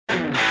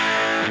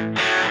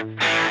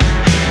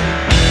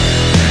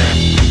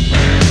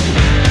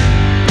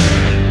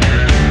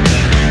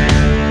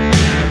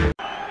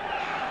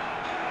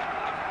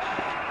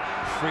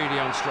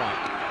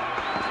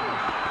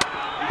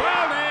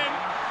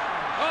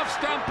off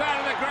stump out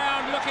of the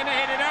ground, looking to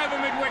hit it over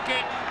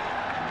mid-wicket.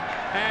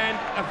 And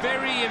a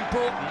very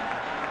important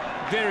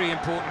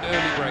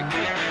early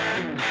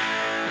breakthrough.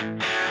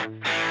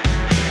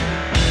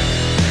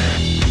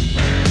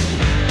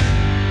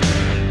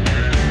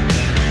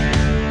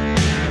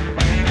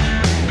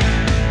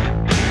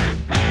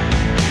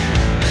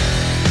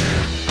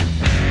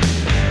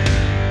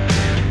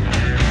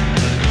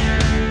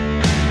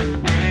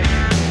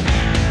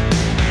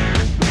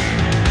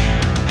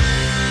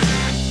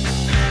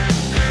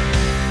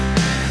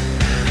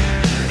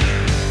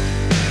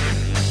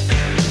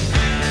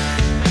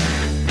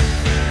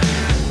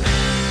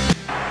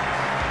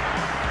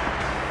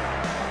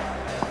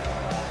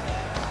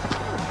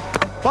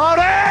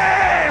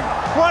 Bowling!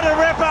 What a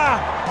ripper!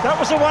 That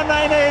was the one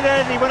they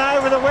needed. He went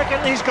over the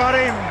wicket and he's got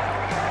him.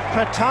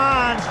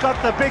 Pathan's got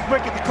the big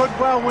wicket that could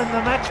well win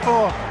the match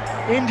for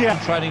India.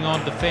 Trading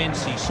on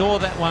defence, he saw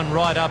that one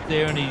right up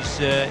there and his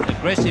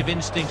aggressive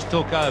instincts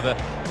took over,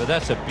 but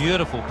that's a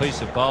beautiful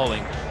piece of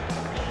bowling.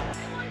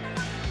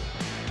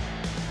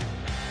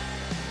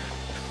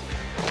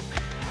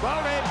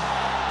 Bowling!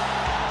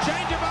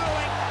 Change of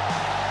bowling!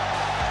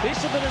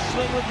 Piece of bit of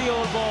swing with the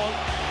old ball.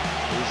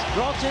 He's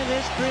brought in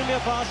his premier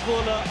fast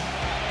bowler,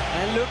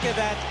 and look at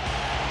that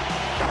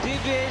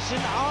deviation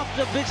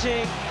after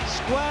pitching,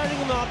 squaring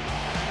him up,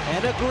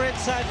 and a great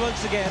side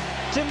once again.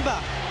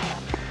 Timber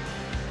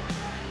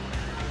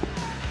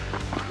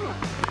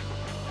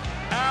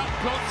out,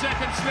 caught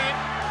second slip.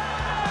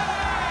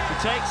 He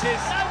takes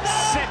his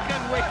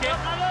second wicket.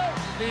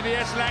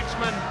 VVS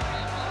Laxman,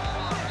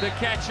 the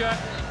catcher,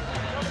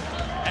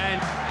 and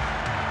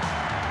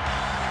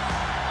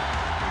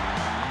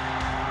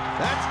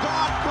that's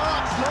gone,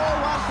 caught, slow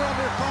one from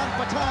Irfan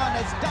Pathan,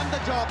 has done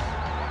the job.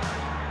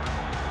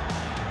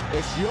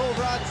 It's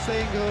Yuvraj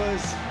Singh who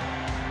has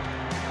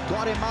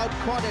got him out,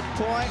 caught at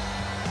point.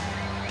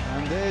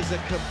 And there's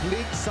a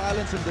complete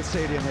silence in the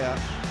stadium here.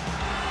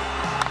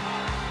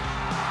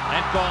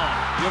 And gone.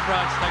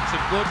 Yuvraj takes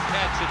a good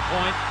catch at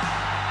point.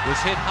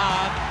 Was hit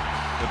hard,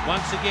 but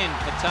once again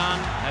Pathan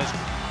has...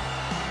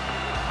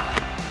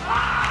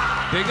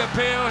 big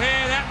appeal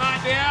here, that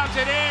might be out,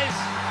 it is.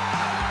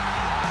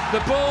 The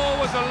ball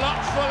was a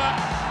lot fuller.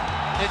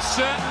 It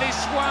certainly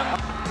swung.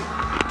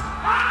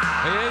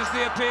 Here's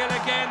the appeal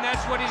again.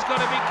 That's what he's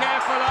got to be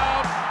careful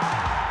of.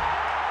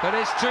 But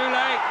it's too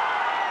late.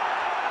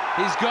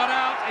 He's got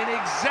out in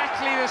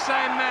exactly the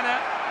same manner.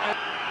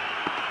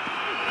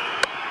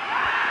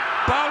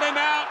 Bowl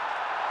him out.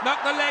 Knock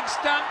the leg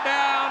stump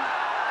down.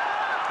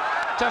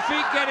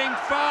 Tafiq getting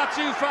far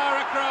too far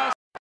across.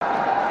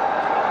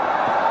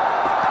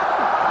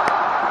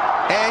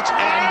 Edge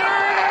and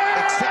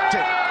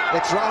accepted.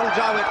 It's Rahul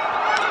Dravid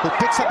who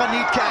picks up a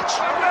neat catch.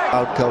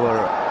 Out cover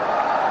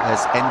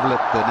has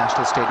enveloped the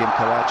National Stadium,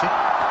 Karachi.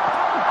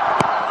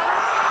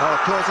 Oh,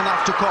 close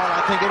enough to call.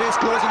 I think it is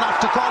close enough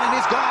to call, and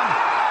he's gone.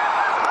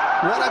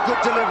 What a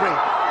good delivery.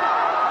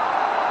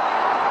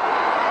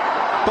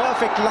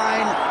 Perfect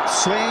line,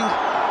 swing,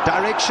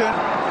 direction.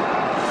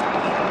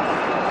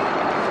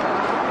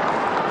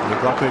 He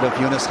got rid of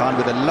Yunus Khan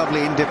with a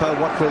lovely in-dipper.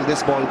 What will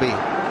this ball be?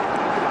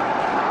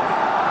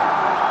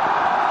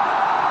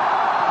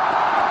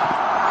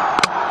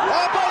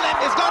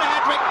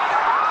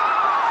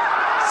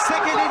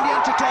 Second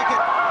Indian to take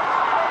it.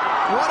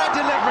 What a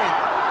delivery.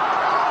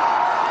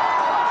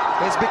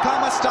 He's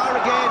become a star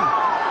again.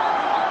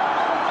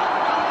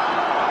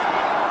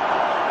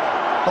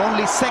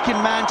 Only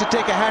second man to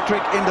take a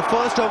hat-trick in the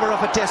first over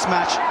of a test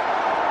match.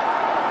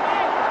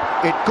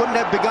 It couldn't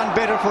have begun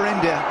better for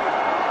India.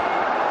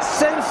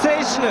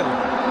 sensational,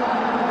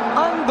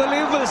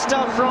 unbelievable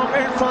stuff from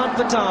Irfan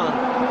Pathan.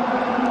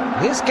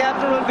 His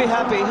captain will be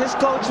happy, his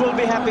coach will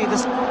be happy,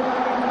 this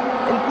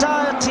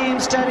entire team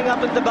standing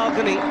up in the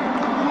balcony.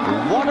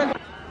 What a...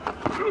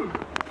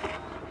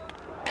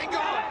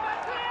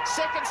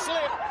 Second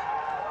slip.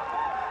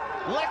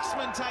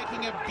 Laxman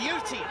taking a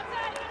beauty.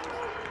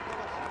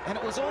 And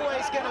it was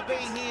always going to be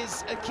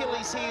his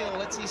Achilles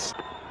heel. It's his...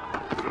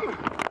 Well,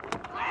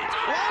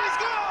 he's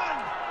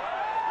gone!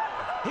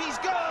 He's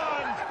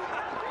gone!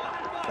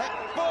 That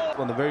ball...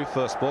 On the very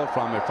first ball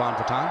from Irfan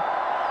Pathan.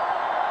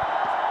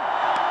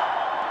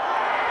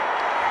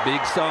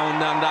 Big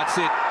sound, and that's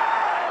it.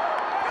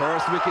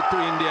 First wicket to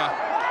India.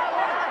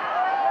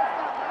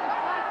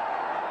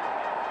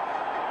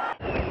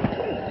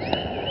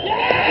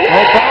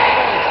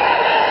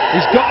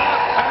 He's got it,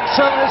 and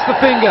so is the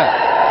finger.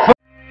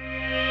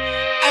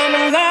 I'm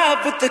in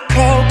love with the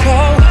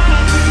cocoa.